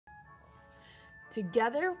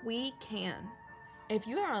Together we can. If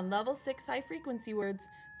you are on level 6 high frequency words,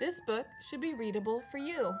 this book should be readable for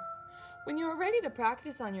you. When you are ready to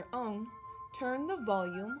practice on your own, turn the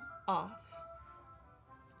volume off.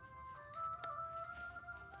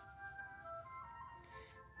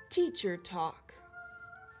 Teacher talk.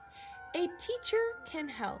 A teacher can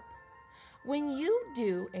help. When you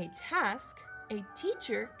do a task, a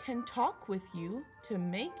teacher can talk with you to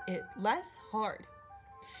make it less hard.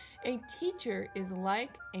 A teacher is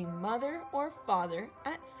like a mother or father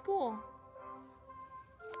at school.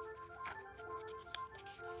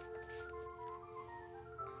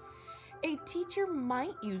 A teacher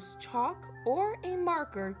might use chalk or a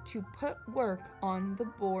marker to put work on the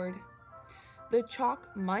board. The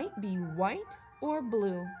chalk might be white or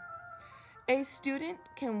blue. A student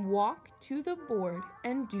can walk to the board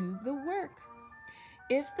and do the work.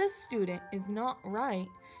 If the student is not right,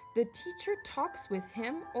 the teacher talks with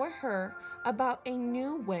him or her about a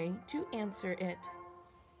new way to answer it.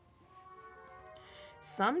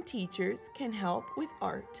 Some teachers can help with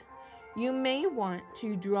art. You may want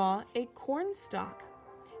to draw a cornstalk.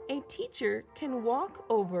 A teacher can walk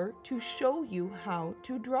over to show you how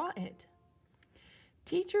to draw it.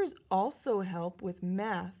 Teachers also help with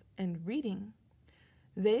math and reading.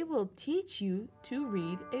 They will teach you to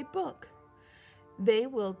read a book. They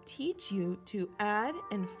will teach you to add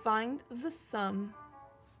and find the sum.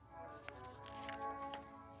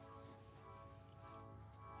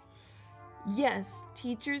 Yes,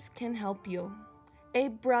 teachers can help you. A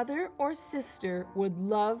brother or sister would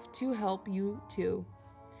love to help you too.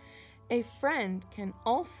 A friend can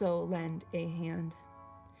also lend a hand.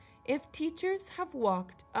 If teachers have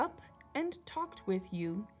walked up and talked with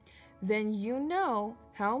you, then you know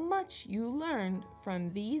how much you learned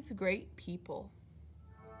from these great people.